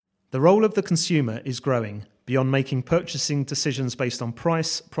The role of the consumer is growing. Beyond making purchasing decisions based on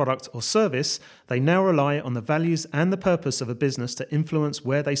price, product, or service, they now rely on the values and the purpose of a business to influence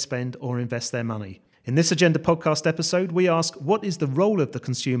where they spend or invest their money. In this Agenda podcast episode, we ask what is the role of the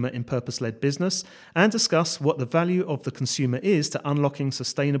consumer in purpose-led business and discuss what the value of the consumer is to unlocking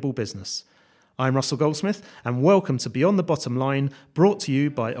sustainable business. I'm Russell Goldsmith, and welcome to Beyond the Bottom Line, brought to you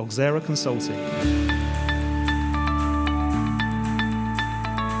by Auxerra Consulting.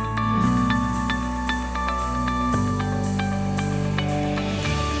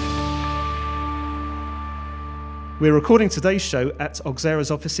 We're recording today's show at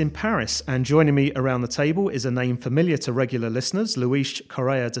Auxerra's office in Paris, and joining me around the table is a name familiar to regular listeners, Luis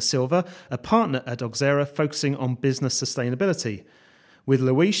Correa da Silva, a partner at Auxerra focusing on business sustainability. With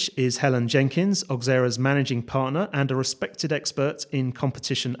Luis is Helen Jenkins, Auxerra's managing partner and a respected expert in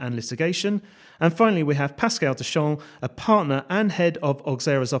competition and litigation. And finally, we have Pascal Deschamps, a partner and head of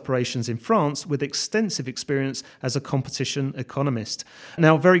Auxerra's operations in France with extensive experience as a competition economist.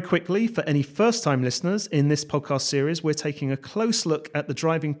 Now, very quickly, for any first-time listeners, in this podcast series, we're taking a close look at the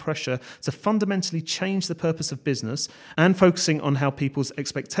driving pressure to fundamentally change the purpose of business and focusing on how people's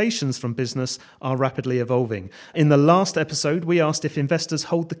expectations from business are rapidly evolving. In the last episode, we asked if investors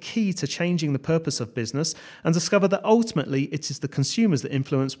hold the key to changing the purpose of business and discover that ultimately it is the consumers that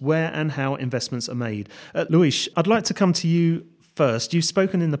influence where and how investments are made. Luis, I'd like to come to you first. You've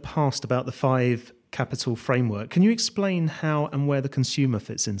spoken in the past about the 5 capital framework. Can you explain how and where the consumer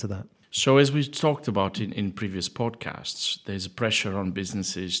fits into that? So as we talked about in previous podcasts, there's a pressure on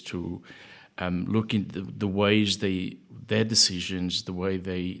businesses to look into the ways their decisions, the way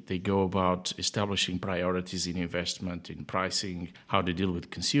they go about establishing priorities in investment, in pricing, how they deal with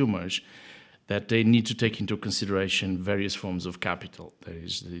consumers, that they need to take into consideration various forms of capital. There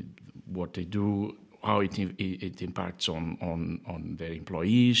is what they do, how it impacts on their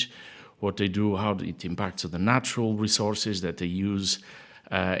employees, what they do, how it impacts on the natural resources that they use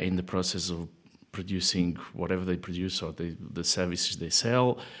in the process of producing whatever they produce or the services they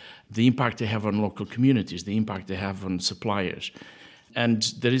sell, the impact they have on local communities, the impact they have on suppliers. And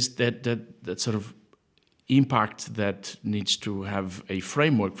there is that sort of impact that needs to have a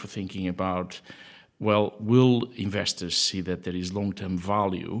framework for thinking about, well, will investors see that there is long-term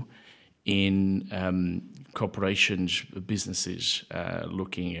value in corporations, businesses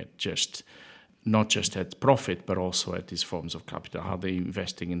looking at not just at profit, but also at these forms of capital, how they're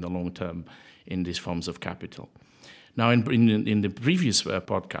investing in the long term in these forms of capital. Now, in the previous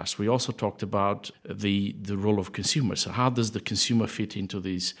podcast, we also talked about the role of consumers. So how does the consumer fit into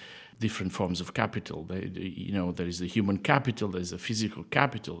these different forms of capital? There is the human capital, there's the physical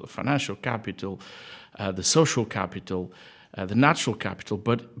capital, the financial capital, the social capital, the natural capital.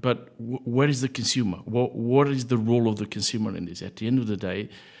 But where is the consumer? What is the role of the consumer in this? At the end of the day,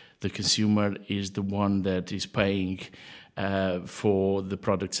 the consumer is the one that is paying for the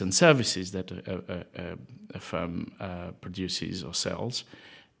products and services that a firm produces or sells,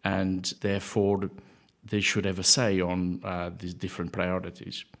 and therefore they should have a say on these different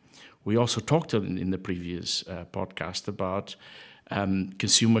priorities. We also talked in the previous podcast about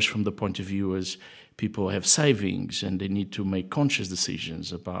consumers from the point of view as people have savings and they need to make conscious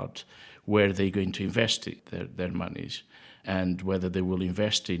decisions about where they're going to invest their monies, and whether they will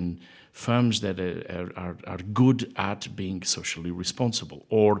invest in firms that are good at being socially responsible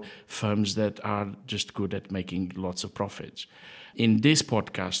or firms that are just good at making lots of profits. In this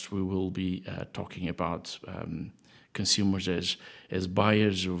podcast, we will be talking about consumers as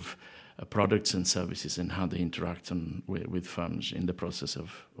buyers of products and services and how they interact with firms in the process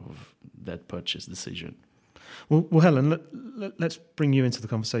of that purchase decision. Well, Helen, let's bring you into the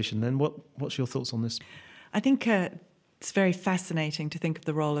conversation then. What's your thoughts on this? I think it's very fascinating to think of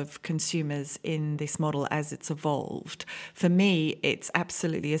the role of consumers in this model as it's evolved. For me, it's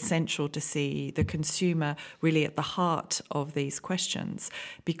absolutely essential to see the consumer really at the heart of these questions,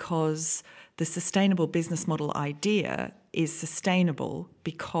 because the sustainable business model idea is sustainable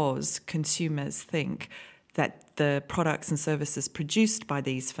because consumers think that the products and services produced by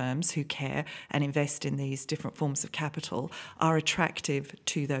these firms who care and invest in these different forms of capital are attractive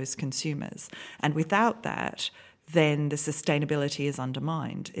to those consumers. And without that, then the sustainability is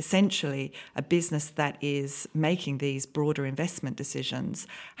undermined. Essentially, a business that is making these broader investment decisions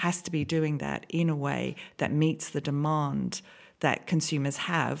has to be doing that in a way that meets the demand that consumers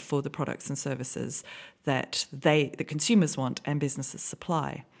have for the products and services that the consumers want and businesses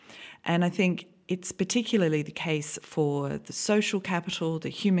supply. And I think it's particularly the case for the social capital, the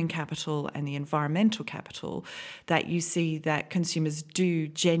human capital, and the environmental capital that you see that consumers do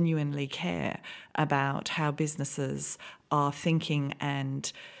genuinely care about how businesses are thinking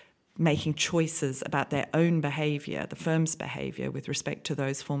and making choices about their own behaviour, the firm's behaviour with respect to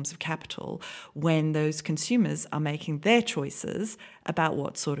those forms of capital, when those consumers are making their choices about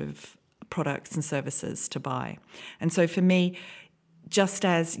what sort of products and services to buy. And so for me, just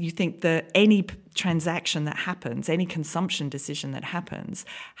as you think that any transaction that happens, any consumption decision that happens,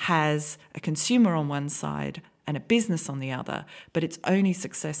 has a consumer on one side and a business on the other, but it's only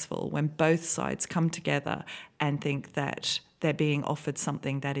successful when both sides come together and think that they're being offered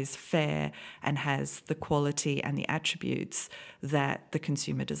something that is fair and has the quality and the attributes that the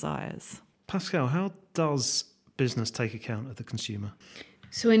consumer desires. Pascal, how does business take account of the consumer?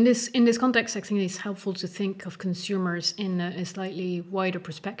 So in this context, I think it's helpful to think of consumers in a slightly wider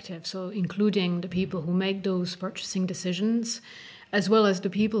perspective, so including the people who make those purchasing decisions, as well as the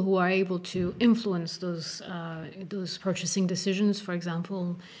people who are able to influence those purchasing decisions, for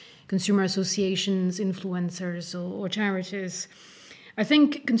example, consumer associations, influencers, or charities. I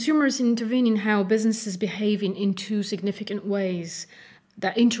think consumers intervene in how businesses behave in two significant ways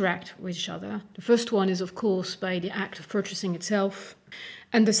that interact with each other. The first one is, of course, by the act of purchasing itself.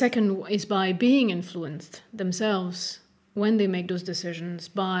 And the second is by being influenced themselves when they make those decisions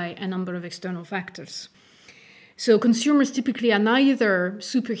by a number of external factors. So consumers typically are neither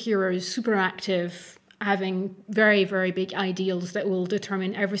superheroes, super active, having very, very big ideals that will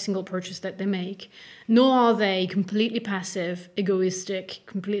determine every single purchase that they make, nor are they completely passive, egoistic,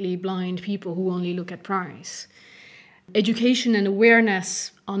 completely blind people who only look at price. Education and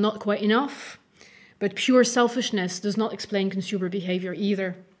awareness are not quite enough, but pure selfishness does not explain consumer behavior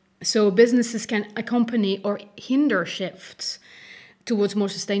either. So businesses can accompany or hinder shifts towards more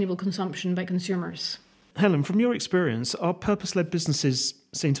sustainable consumption by consumers. Helen, from your experience, are purpose-led businesses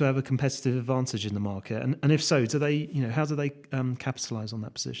seen to have a competitive advantage in the market? And if so, how do they capitalise on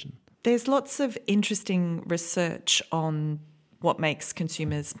that position? There's lots of interesting research on what makes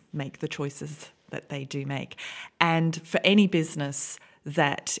consumers make the choices that they do make. And for any business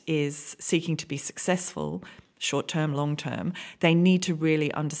that is seeking to be successful, short-term, long-term, they need to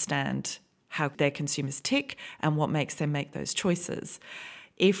really understand how their consumers tick and what makes them make those choices.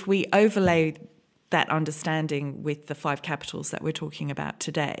 If we overlay that understanding with the 5 capitals that we're talking about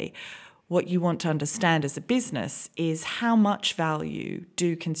today, what you want to understand as a business is how much value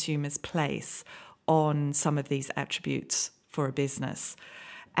do consumers place on some of these attributes for a business.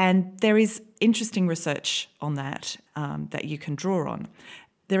 And there is interesting research on that that you can draw on.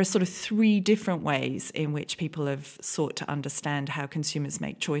 There are sort of 3 different ways in which people have sought to understand how consumers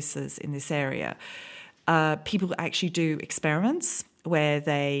make choices in this area. People actually do experiments where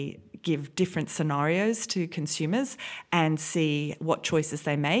they give different scenarios to consumers and see what choices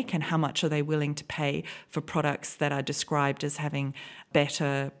they make and how much are they willing to pay for products that are described as having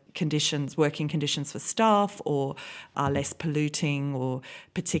better conditions, working conditions for staff, or are less polluting, or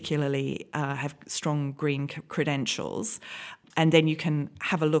particularly have strong green credentials. And then you can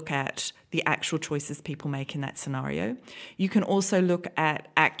have a look at the actual choices people make in that scenario. You can also look at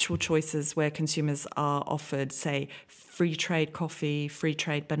actual choices where consumers are offered, say, free trade coffee, free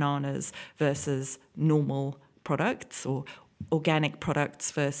trade bananas versus normal products, or organic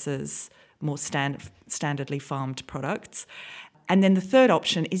products versus more standardly farmed products. And then the third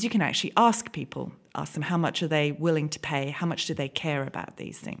option is you can actually ask them how much are they willing to pay, how much do they care about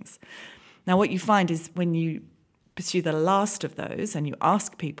these things. Now, what you find is when you pursue the last of those and you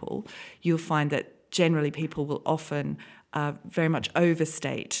ask people, you'll find that generally people will often very much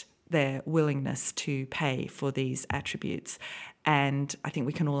overstate their willingness to pay for these attributes. And I think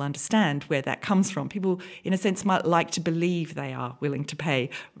we can all understand where that comes from. People, in a sense, might like to believe they are willing to pay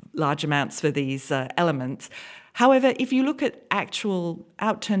large amounts for these elements. However, if you look at actual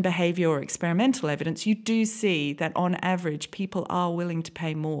outturn behaviour or experimental evidence, you do see that on average people are willing to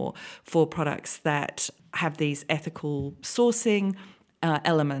pay more for products that have these ethical sourcing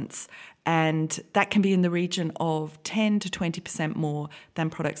elements, and that can be in the region of 10 to 20% more than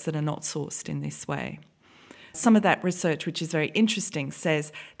products that are not sourced in this way. Some of that research, which is very interesting,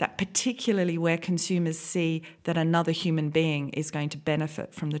 says that particularly where consumers see that another human being is going to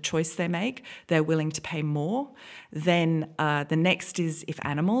benefit from the choice they make, they're willing to pay more. Then the next is if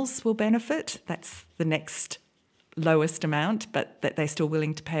animals will benefit. That's the next lowest amount, but that they're still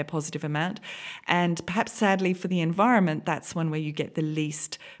willing to pay a positive amount. And perhaps sadly for the environment, that's one where you get the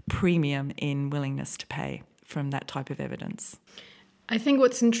least premium in willingness to pay from that type of evidence. I think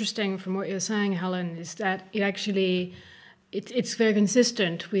what's interesting from what you're saying, Helen, is that it's very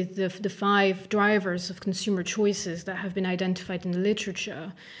consistent with the 5 drivers of consumer choices that have been identified in the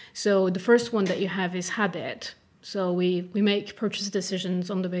literature. So the first one that you have is habit. So we make purchase decisions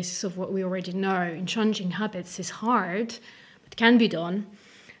on the basis of what we already know. And changing habits is hard, but can be done.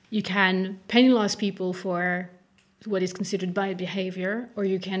 You can penalize people for what is considered bad behavior, or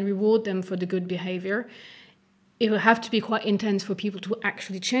you can reward them for the good behavior. It will have to be quite intense for people to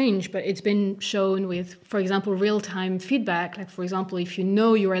actually change, but it's been shown with, for example, real-time feedback. Like, for example, if you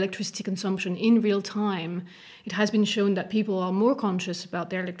know your electricity consumption in real time, it has been shown that people are more conscious about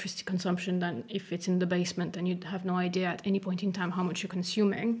their electricity consumption than if it's in the basement and you have no idea at any point in time how much you're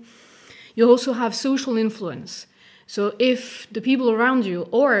consuming. You also have social influence. So if the people around you,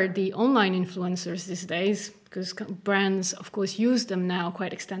 or the online influencers these days, because brands, of course, use them now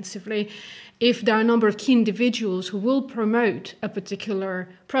quite extensively, if there are a number of key individuals who will promote a particular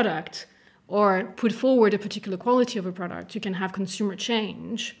product or put forward a particular quality of a product, you can have consumer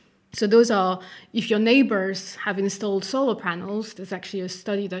change. So those are, if your neighbors have installed solar panels, there's actually a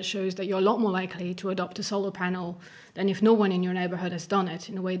study that shows that you're a lot more likely to adopt a solar panel than if no one in your neighborhood has done it.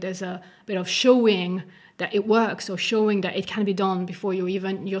 In a way, there's a bit of showing that it works, or showing that it can be done before you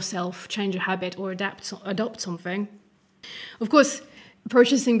even yourself change a habit or adopt something. Of course,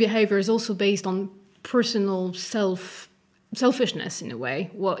 purchasing behavior is also based on personal selfishness in a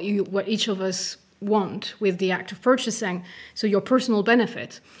way, what each of us want with the act of purchasing. So your personal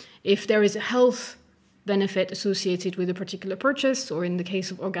benefit. If there is a health benefit associated with a particular purchase, or in the case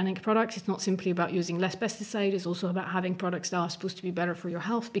of organic products, it's not simply about using less pesticide, it's also about having products that are supposed to be better for your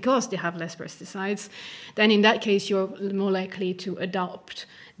health because they have less pesticides, then in that case you're more likely to adopt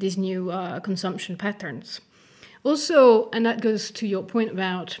these new consumption patterns. Also, and that goes to your point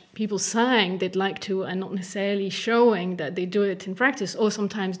about people saying they'd like to and not necessarily showing that they do it in practice, or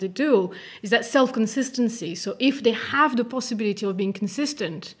sometimes they do, is that self-consistency. So if they have the possibility of being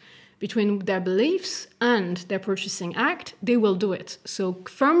consistent between their beliefs and their purchasing act, they will do it. So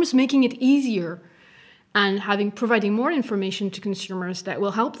firms making it easier and providing more information to consumers that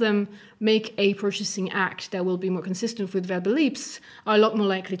will help them make a purchasing act that will be more consistent with their beliefs are a lot more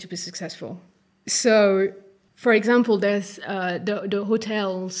likely to be successful. So, for example, there's the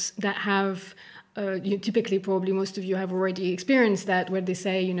hotels that have, typically probably most of you have already experienced that, where they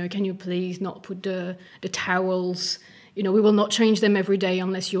say, can you please not put the towels, we will not change them every day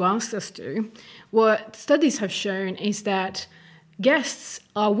unless you ask us to. What studies have shown is that guests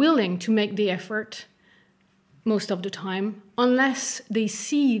are willing to make the effort most of the time unless they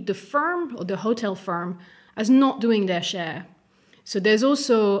see the firm or the hotel firm as not doing their share. So there's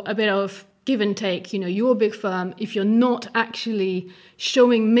also a bit of give and take. You're a big firm. If you're not actually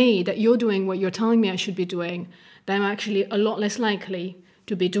showing me that you're doing what you're telling me I should be doing, then I'm actually a lot less likely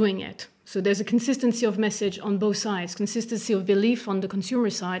to be doing it. So there's a consistency of message on both sides, consistency of belief on the consumer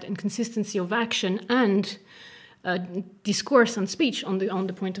side, and consistency of action and discourse and speech on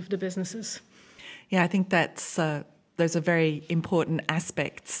the point of the businesses. Yeah, I think those are very important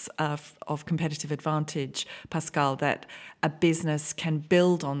aspects of competitive advantage, Pascal, that a business can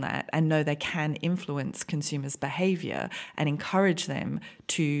build on that and know they can influence consumers' behaviour and encourage them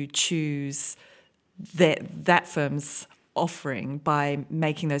to choose that firm's offering by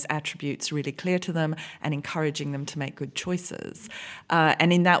making those attributes really clear to them and encouraging them to make good choices.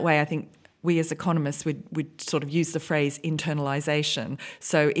 And in that way, I think we as economists would sort of use the phrase internalisation.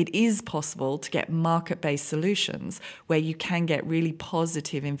 So it is possible to get market-based solutions where you can get really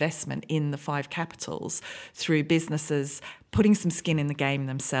positive investment in the 5 capitals through businesses putting some skin in the game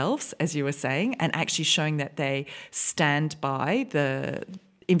themselves, as you were saying, and actually showing that they stand by the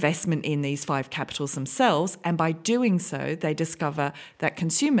investment in these 5 capitals themselves, and by doing so they discover that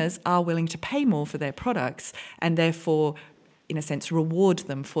consumers are willing to pay more for their products and therefore, in a sense, reward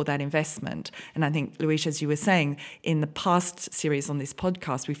them for that investment. And I think, Luis, as you were saying, in the past series on this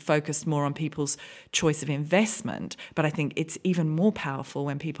podcast, we focused more on people's choice of investment, but I think it's even more powerful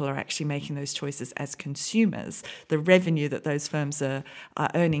when people are actually making those choices as consumers. The revenue that those firms are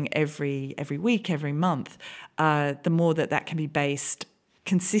earning every week, every month, the more that can be based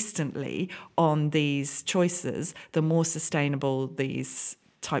consistently on these choices, the more sustainable these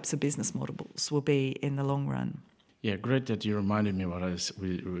types of business models will be in the long run. Yeah, great that you reminded me what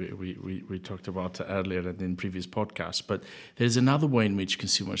we talked about earlier and in previous podcasts. But there's another way in which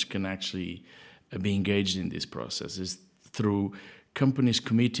consumers can actually be engaged in this process is through companies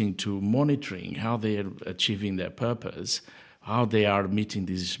committing to monitoring how they are achieving their purpose, how they are meeting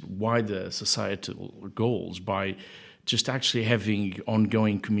these wider societal goals by just actually having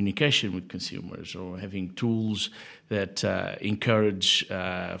ongoing communication with consumers or having tools that encourage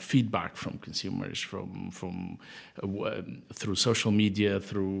feedback from consumers from through social media,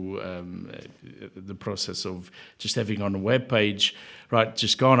 through the process of just having on a web page, right?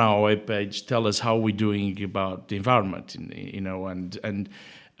 Just go on our web page, tell us how we're doing about the environment, and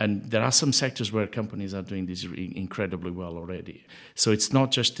And there are some sectors where companies are doing this incredibly well already. So it's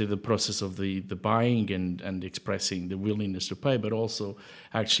not just the process of the buying and expressing the willingness to pay, but also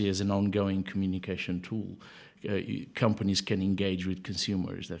actually as an ongoing communication tool. Companies can engage with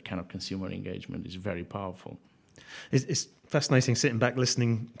consumers. That kind of consumer engagement is very powerful. It's fascinating sitting back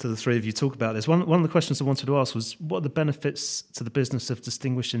listening to the three of you talk about this. One of the questions I wanted to ask was, what are the benefits to the business of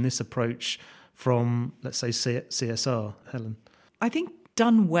distinguishing this approach from, let's say, CSR? Helen? I think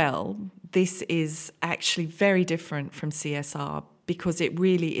done well, this is actually very different from CSR because it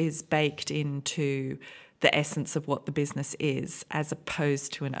really is baked into the essence of what the business is as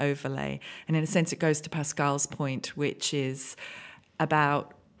opposed to an overlay. And in a sense, it goes to Pascal's point, which is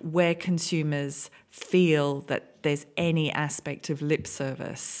about where consumers feel that there's any aspect of lip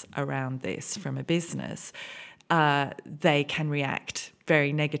service around this from a business, they can react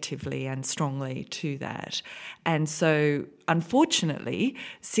very negatively and strongly to that. And so, unfortunately,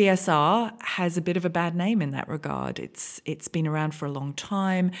 CSR has a bit of a bad name in that regard. It's been around for a long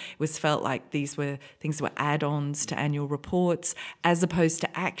time. It was felt like these were things that were add-ons to annual reports, as opposed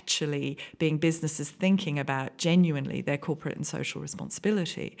to actually being businesses thinking about genuinely their corporate and social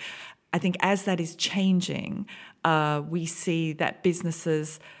responsibility. I think as that is changing, we see that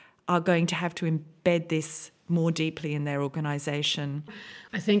businesses are going to have to embed this more deeply in their organisation.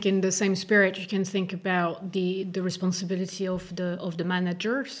 I think in the same spirit, you can think about the responsibility of the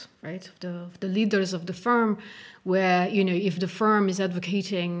managers, right, of the leaders of the firm, where, you know, if the firm is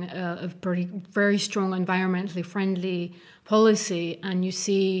advocating a very strong environmentally friendly policy, and you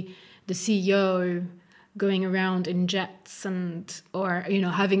see the CEO going around in jets or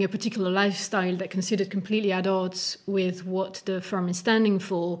having a particular lifestyle that considered completely at odds with what the firm is standing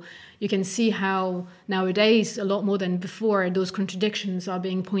for, you can see how nowadays, a lot more than before, those contradictions are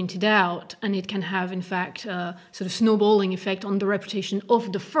being pointed out, and it can have, in fact, a sort of snowballing effect on the reputation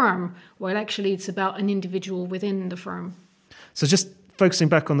of the firm, while actually it's about an individual within the firm. So just focusing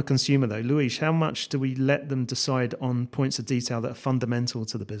back on the consumer, though, Luis, how much do we let them decide on points of detail that are fundamental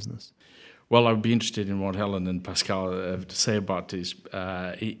to the business? Well, I would be interested in what Helen and Pascal have to say about this.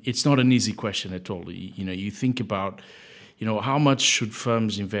 It's not an easy question at all. You think about, how much should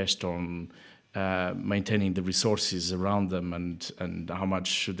firms invest on maintaining the resources around them, and how much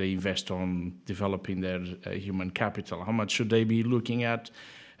should they invest on developing their human capital? How much should they be looking at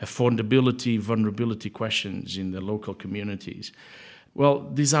affordability, vulnerability questions in the local communities? Well,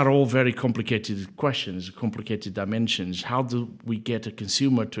 these are all very complicated questions, complicated dimensions. How do we get a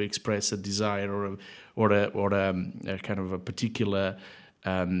consumer to express a desire or a kind of a particular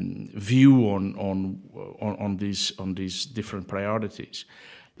view on these different priorities?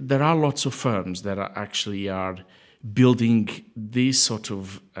 There are lots of firms that are building these sort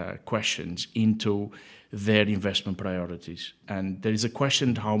of questions into their investment priorities, and there is a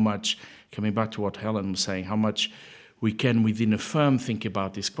question how much, coming back to what Helen was saying, how much we can, within a firm, think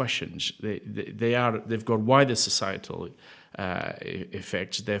about these questions. They've got wider societal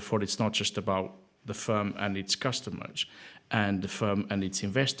effects. Therefore, it's not just about the firm and its customers and the firm and its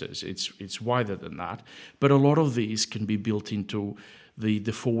investors. It's wider than that. But a lot of these can be built into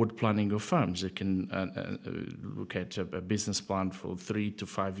the forward planning of firms. They can look at a business plan for 3 to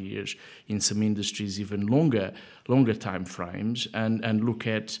 5 years, in some industries even longer time frames, and look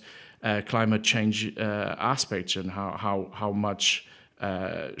at climate change aspects and how much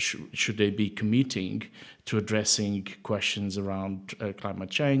should they be committing to addressing questions around climate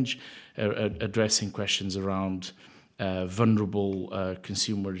change, addressing questions around vulnerable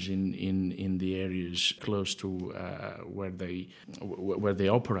consumers in the areas close to where they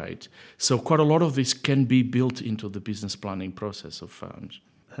operate. So quite a lot of this can be built into the business planning process of firms.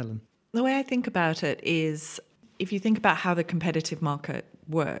 Helen? The way I think about it is, if you think about how the competitive market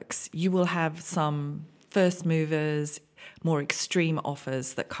works, you will have some first movers, more extreme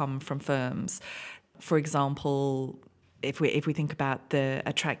offers that come from firms. For example, if we think about the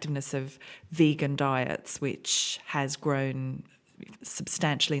attractiveness of vegan diets, which has grown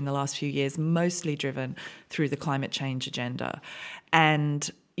substantially in the last few years, mostly driven through the climate change agenda. And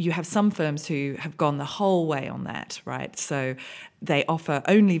you have some firms who have gone the whole way on that, right? So they offer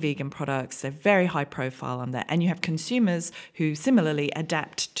only vegan products. They're very high profile on that. And you have consumers who similarly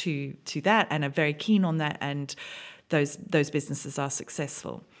adapt to that and are very keen on that, and those businesses are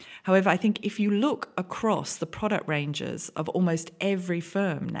successful. However, I think if you look across the product ranges of almost every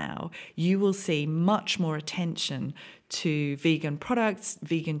firm now, you will see much more attention to vegan products,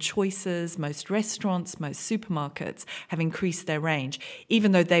 vegan choices. Most restaurants, most supermarkets have increased their range,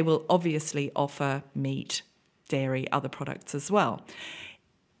 even though they will obviously offer meat, dairy, other products as well.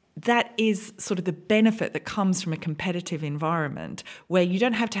 that is sort of the benefit that comes from a competitive environment where you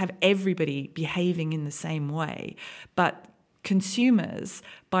don't have to have everybody behaving in the same way, but consumers,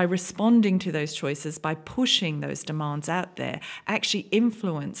 by responding to those choices, by pushing those demands out there, actually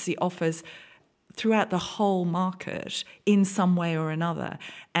influence the offers throughout the whole market in some way or another.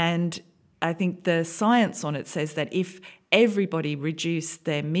 And I think the science on it says that if everybody reduced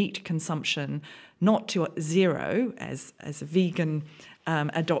their meat consumption, not to zero, as a vegan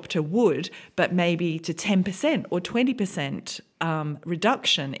adopter would, but maybe to 10% or 20%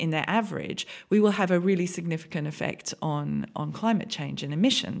 reduction in their average, we will have a really significant effect on climate change and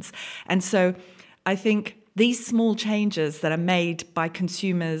emissions. And so I think these small changes that are made by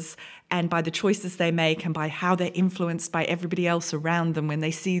consumers and by the choices they make and by how they're influenced by everybody else around them when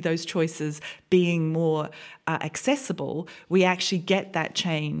they see those choices being more accessible, we actually get that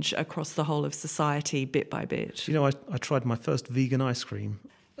change across the whole of society bit by bit. You know, I tried my first vegan ice cream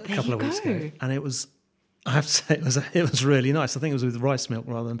a couple of weeks ago, and it was, I have to say, it was really nice. I think it was with rice milk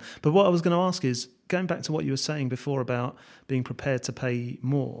rather than... But what I was going to ask is, going back to what you were saying before about being prepared to pay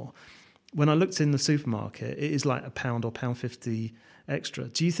more, when I looked in the supermarket, it is like £1 or £1.50 extra.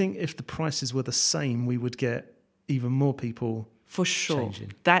 Do you think if the prices were the same, we would get even more people for sure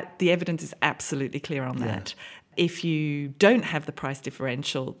changing? That the evidence is absolutely clear on that. If you don't have the price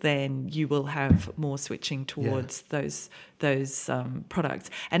differential, then you will have more switching towards those products.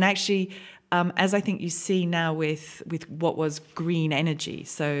 And actually, as I think you see now with what was green energy,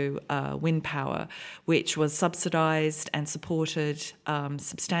 so wind power, which was subsidised and supported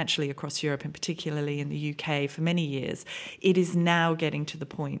substantially across Europe and particularly in the UK for many years, it is now getting to the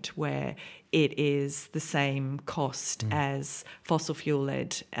point where it is the same cost as fossil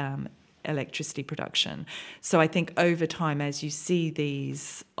fuel-led electricity production. So I think over time, as you see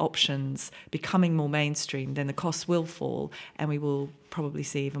these options becoming more mainstream, then the costs will fall and we will probably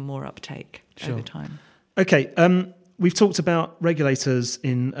see even more uptake over time. Okay, we've talked about regulators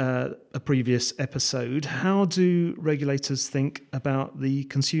in a previous episode. How do regulators think about the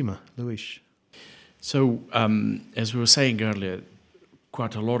consumer, Luis? So, as we were saying earlier,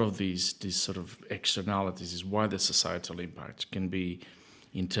 quite a lot of these sort of externalities is why the societal impact can be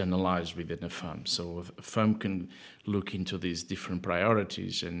internalized within a firm. So a firm can look into these different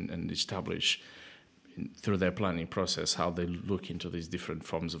priorities and establish through their planning process how they look into these different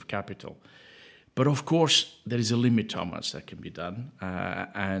forms of capital. But of course, there is a limit to how much that can be done,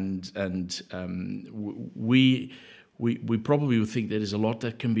 we probably would think there is a lot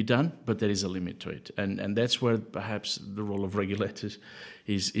that can be done, but there is a limit to it, and that's where perhaps the role of regulators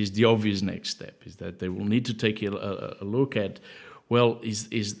is the obvious next step. Is that they will need to take a look at, well, is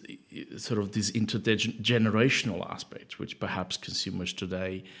sort of this intergenerational aspect, which perhaps consumers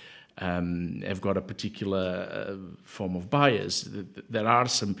today have got a particular form of bias. There are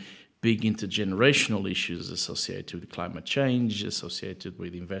some big intergenerational issues associated with climate change, associated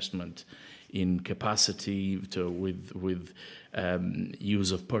with investment in capacity, with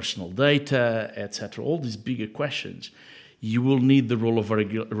use of personal data, etc. All these bigger questions. You will need the role of a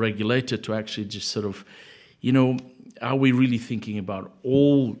regulator to actually just sort of, are we really thinking about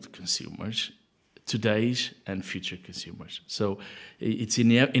all consumers, today's and future consumers? So it's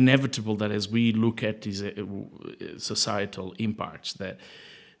inevitable that as we look at these societal impacts, that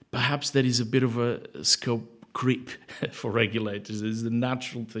perhaps there is a bit of a scope creep for regulators. The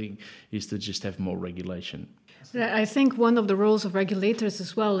natural thing is to just have more regulation. I think one of the roles of regulators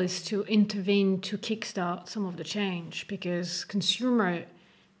as well is to intervene to kickstart some of the change, because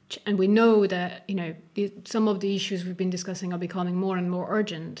and we know that some of the issues we've been discussing are becoming more and more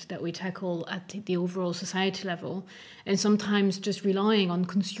urgent that we tackle at the overall society level, and sometimes just relying on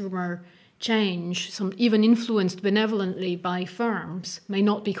consumer change, some even influenced benevolently by firms, may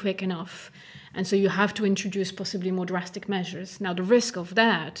not be quick enough. And so you have to introduce possibly more drastic measures. Now, the risk of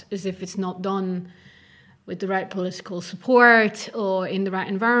that is if it's not done with the right political support or in the right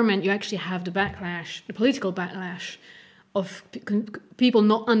environment, you actually have the backlash, the political backlash of people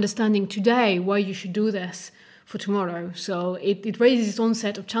not understanding today why you should do this for tomorrow. So it raises its own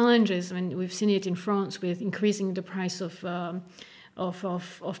set of challenges. I mean, we've seen it in France with increasing the price of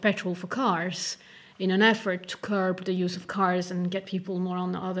petrol for cars in an effort to curb the use of cars and get people more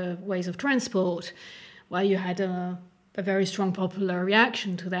on other ways of transport, while you had a very strong popular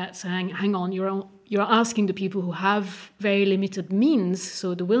reaction to that, saying, hang on, you're asking the people who have very limited means,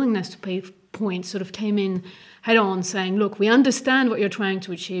 so the willingness to pay point sort of came in head on, saying, look, we understand what you're trying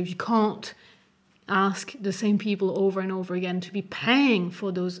to achieve, you can't ask the same people over and over again to be paying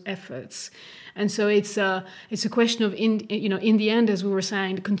for those efforts. And so it's a question of, in the end, as we were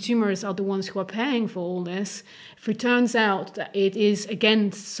saying, the consumers are the ones who are paying for all this. If it turns out that it is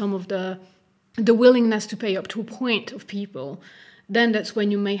against some of the willingness to pay up to a point of people, then that's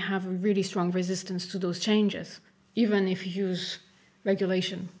when you may have a really strong resistance to those changes, even if you use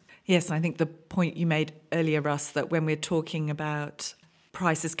regulation. Yes, I think the point you made earlier, Russ, that when we're talking about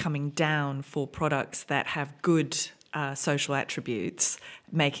prices coming down for products that have good social attributes,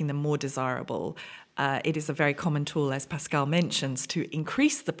 making them more desirable, it is a very common tool, as Pascal mentions, to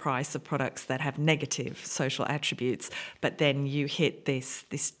increase the price of products that have negative social attributes, but then you hit this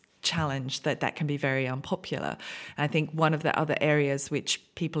challenge that can be very unpopular. And I think one of the other areas which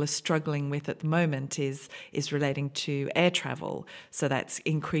people are struggling with at the moment is relating to air travel. So that's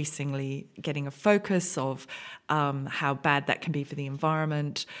increasingly getting a focus of how bad that can be for the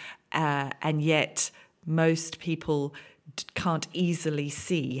environment, and yet most people can't easily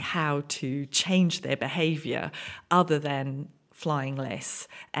see how to change their behaviour other than flying less.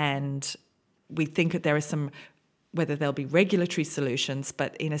 And we think that there are some, whether there'll be regulatory solutions,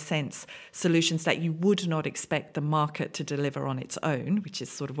 but in a sense, solutions that you would not expect the market to deliver on its own, which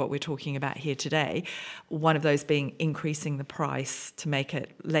is sort of what we're talking about here today. One of those being increasing the price to make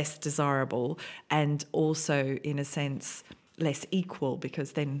it less desirable, and also, in a sense, less equal,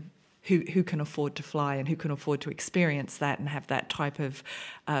 because then who can afford to fly and who can afford to experience that and have that type of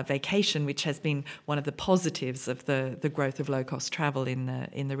vacation, which has been one of the positives of the growth of low-cost travel in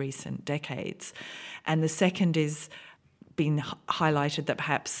the recent decades. And the second is being highlighted that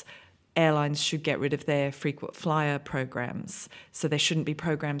perhaps airlines should get rid of their frequent flyer programs. So there shouldn't be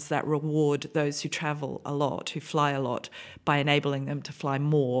programs that reward those who travel a lot, who fly a lot, by enabling them to fly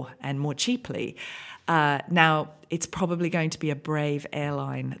more and more cheaply. Now, it's probably going to be a brave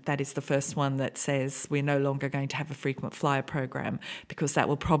airline that is the first one that says we're no longer going to have a frequent flyer program, because that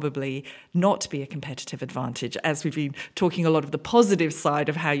will probably not be a competitive advantage, as we've been talking a lot of the positive side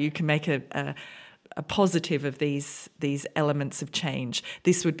of how you can make a positive of these elements of change.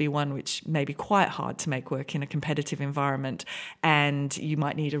 This would be one which may be quite hard to make work in a competitive environment, and you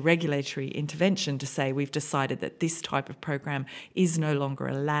might need a regulatory intervention to say we've decided that this type of program is no longer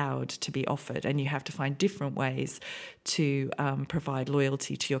allowed to be offered, and you have to find different ways to provide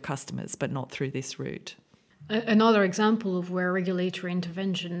loyalty to your customers, but not through this route. Another example of where regulatory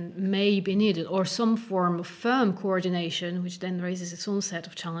intervention may be needed, or some form of firm coordination, which then raises its own set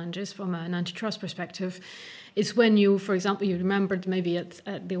of challenges from an antitrust perspective, is when you, for example, you remembered maybe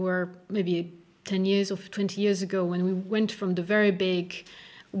there were maybe 10 years or 20 years ago when we went from the very big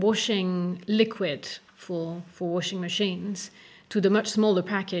washing liquid for washing machines to the much smaller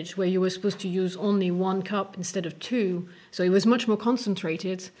package where you were supposed to use only 1 cup instead of 2. So it was much more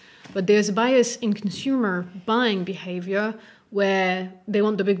concentrated. But there's a bias in consumer buying behavior where they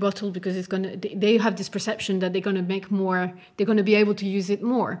want the big bottle because they have this perception that they're going to make more, they're going to be able to use it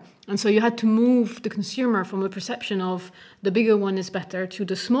more. And so you had to move the consumer from a perception of the bigger one is better to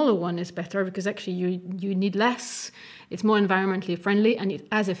the smaller one is better, because actually you need less, it's more environmentally friendly, and it's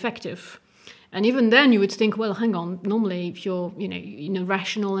as effective. And even then, you would think, well, hang on. Normally, if you're, in a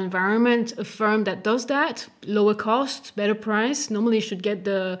rational environment, a firm that does that, lower cost, better price, normally should get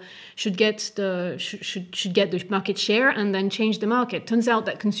the market share and then change the market. Turns out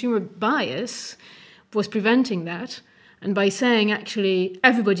that consumer bias was preventing that, and by saying actually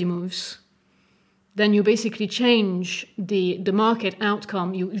everybody moves, then you basically change the market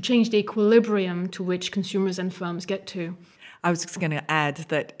outcome. You change the equilibrium to which consumers and firms get to. I was just going to add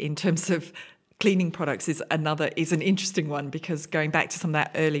that in terms of cleaning products is an interesting one, because going back to some of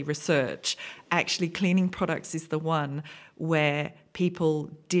that early research, actually cleaning products is the one where people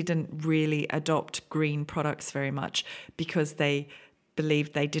didn't really adopt green products very much because they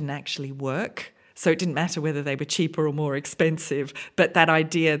believed they didn't actually work. So it didn't matter whether they were cheaper or more expensive, but that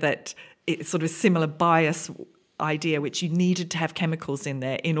idea that it's sort of a similar bias idea, which you needed to have chemicals in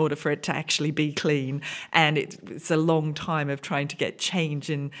there in order for it to actually be clean. And it's a long time of trying to get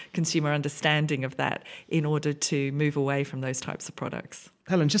change in consumer understanding of that in order to move away from those types of products.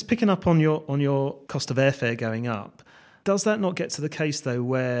 Helen, just picking up on your cost of airfare going up, does that not get to the case though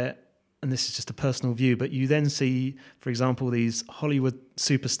where, and this is just a personal view, but you then see, for example, these Hollywood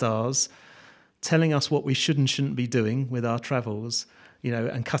superstars telling us what we should and shouldn't be doing with our travels,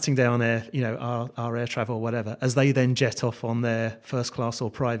 and cutting down our air travel or whatever, as they then jet off on their first class or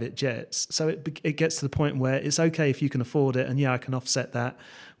private jets. So it gets to the point where it's okay if you can afford it, and I can offset that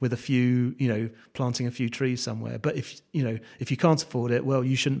with a few, planting a few trees somewhere. But if you can't afford it, well,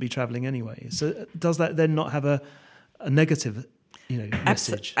 you shouldn't be travelling anyway. So does that then not have a negative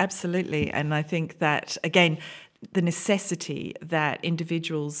message. Absolutely. And I think that, again, the necessity that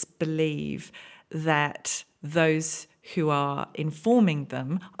individuals believe that those who are informing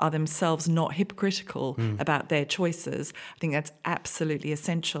them are themselves not hypocritical about their choices. I think that's absolutely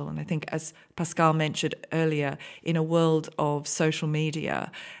essential. And I think, as Pascal mentioned earlier, in a world of social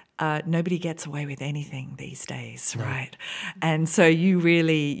media, nobody gets away with anything these days, right? And so you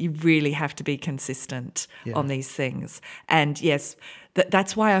really have to be consistent on these things. And yes,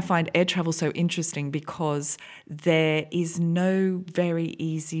 that's why I find air travel so interesting, because there is no very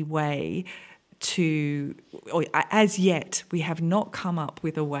easy way or as yet, we have not come up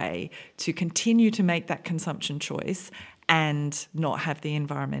with a way to continue to make that consumption choice and not have the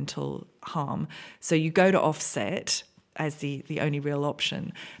environmental harm. So you go to offset as the only real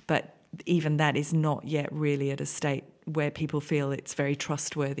option, but even that is not yet really at a state where people feel it's very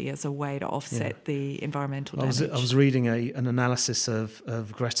trustworthy as a way to offset the environmental damage. I was reading an analysis of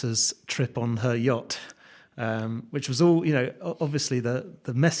Greta's trip on her yacht, which was all, obviously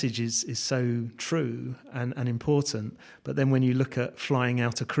the message is so true and important, but then when you look at flying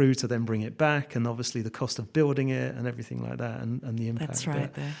out a crew to then bring it back, and obviously the cost of building it and everything like that, and the impact. That's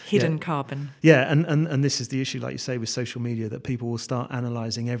right, the hidden carbon. Yeah, and this is the issue, like you say, with social media, that people will start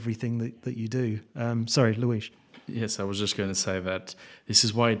analysing everything that you do. Sorry, Luis. Yes, I was just going to say that this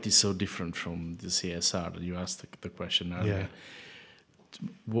is why it is so different from the CSR that you asked the question earlier. Yeah.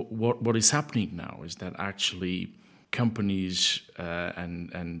 What is happening now is that actually companies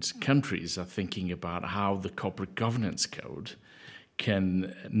and countries are thinking about how the corporate governance code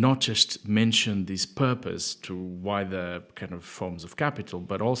can not just mention this purpose to wider kind of forms of capital,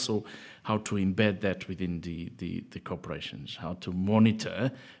 but also how to embed that within the corporations, how to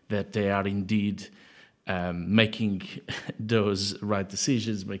monitor that they are indeed making those right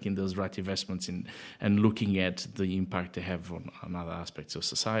decisions, making those right investments and looking at the impact they have on other aspects of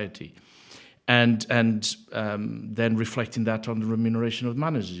society. And then reflecting that on the remuneration of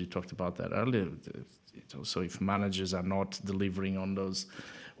managers. You talked about that earlier. So if managers are not delivering on those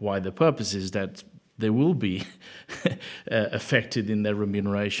wider purposes, that they will be affected in their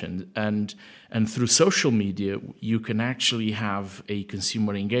remuneration. And through social media, you can actually have a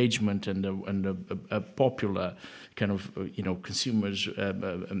consumer engagement and a popular kind of, consumers,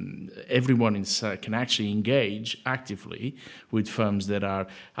 everyone can actually engage actively with firms that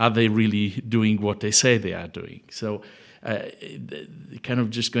are they really doing what they say they are doing? So kind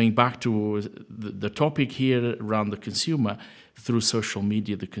of just going back to the topic here around the consumer, through social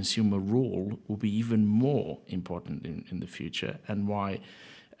media, the consumer role will be even more important in the future, and why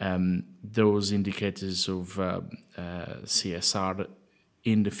those indicators of CSR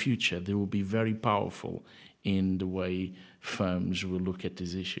in the future, they will be very powerful in the way firms will look at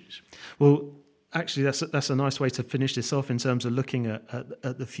these issues. Well, actually, that's a nice way to finish this off in terms of looking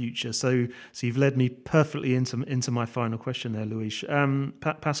at the future. So you've led me perfectly into my final question there, Luis.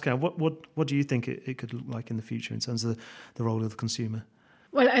 Pascal, what do you think it could look like in the future in terms of the role of the consumer?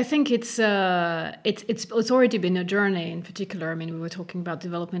 Well, I think it's already been a journey. In particular, I mean, we were talking about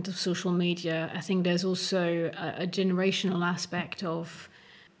development of social media. I think there's also a generational aspect of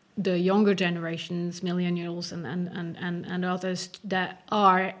the younger generations, millennials and others, that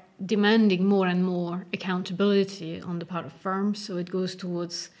are demanding more and more accountability on the part of firms. So it goes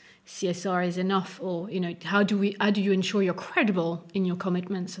towards CSR is enough, or how do you ensure you're credible in your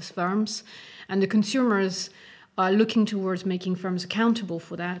commitments as firms, and the consumers are looking towards making firms accountable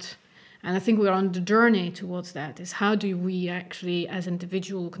for that. And I think we're on the journey towards that. Is how do we actually, as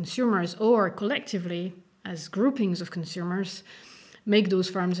individual consumers or collectively as groupings of consumers, make those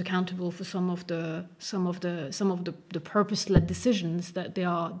firms accountable for some of the purpose-led decisions that they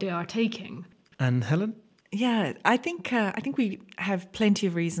are taking. And Helen? Yeah, I think we have plenty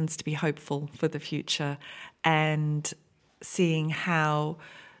of reasons to be hopeful for the future, and seeing how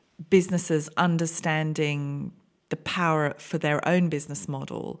businesses understanding the power for their own business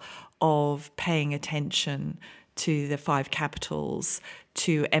model of paying attention to the 5 capitals,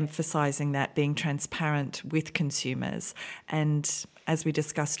 to emphasising that, being transparent with consumers. And as we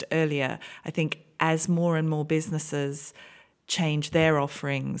discussed earlier, I think as more and more businesses change their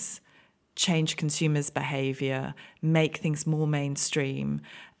offerings, change consumers' behaviour, make things more mainstream,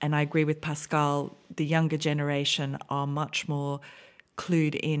 and I agree with Pascal, the younger generation are much more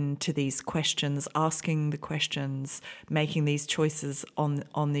clued in to these questions, asking the questions, making these choices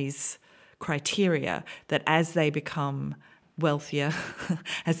on these criteria, that as they become wealthier,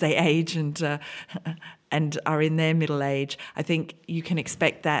 as they age and are in their middle age, I think you can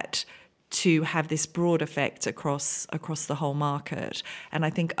expect that to have this broad effect across the whole market. And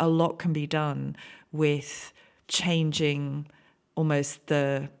I think a lot can be done with changing almost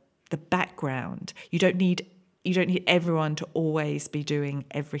the background. You don't need everyone to always be doing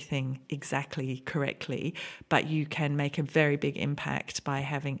everything exactly correctly, but you can make a very big impact by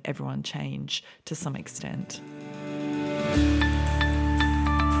having everyone change to some extent.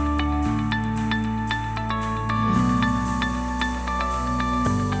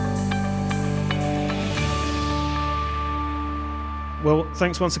 Well,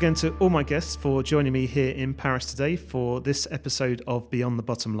 thanks once again to all my guests for joining me here in Paris today for this episode of Beyond the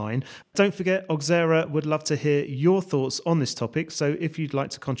Bottom Line. Don't forget, Auxerre would love to hear your thoughts on this topic. So if you'd like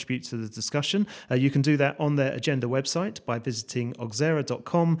to contribute to the discussion, you can do that on their agenda website by visiting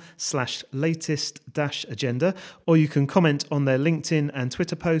auxerre.com/latest-agenda, or you can comment on their LinkedIn and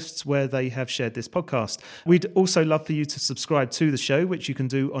Twitter posts where they have shared this podcast. We'd also love for you to subscribe to the show, which you can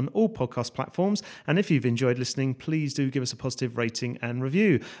do on all podcast platforms. And if you've enjoyed listening, please do give us a positive rating and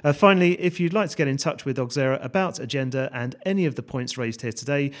review. Finally, if you'd like to get in touch with Auxerre about Agenda and any of the points raised here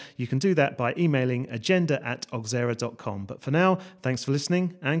today, you can do that by emailing agenda@auxerre.com. But for now, thanks for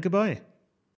listening and goodbye.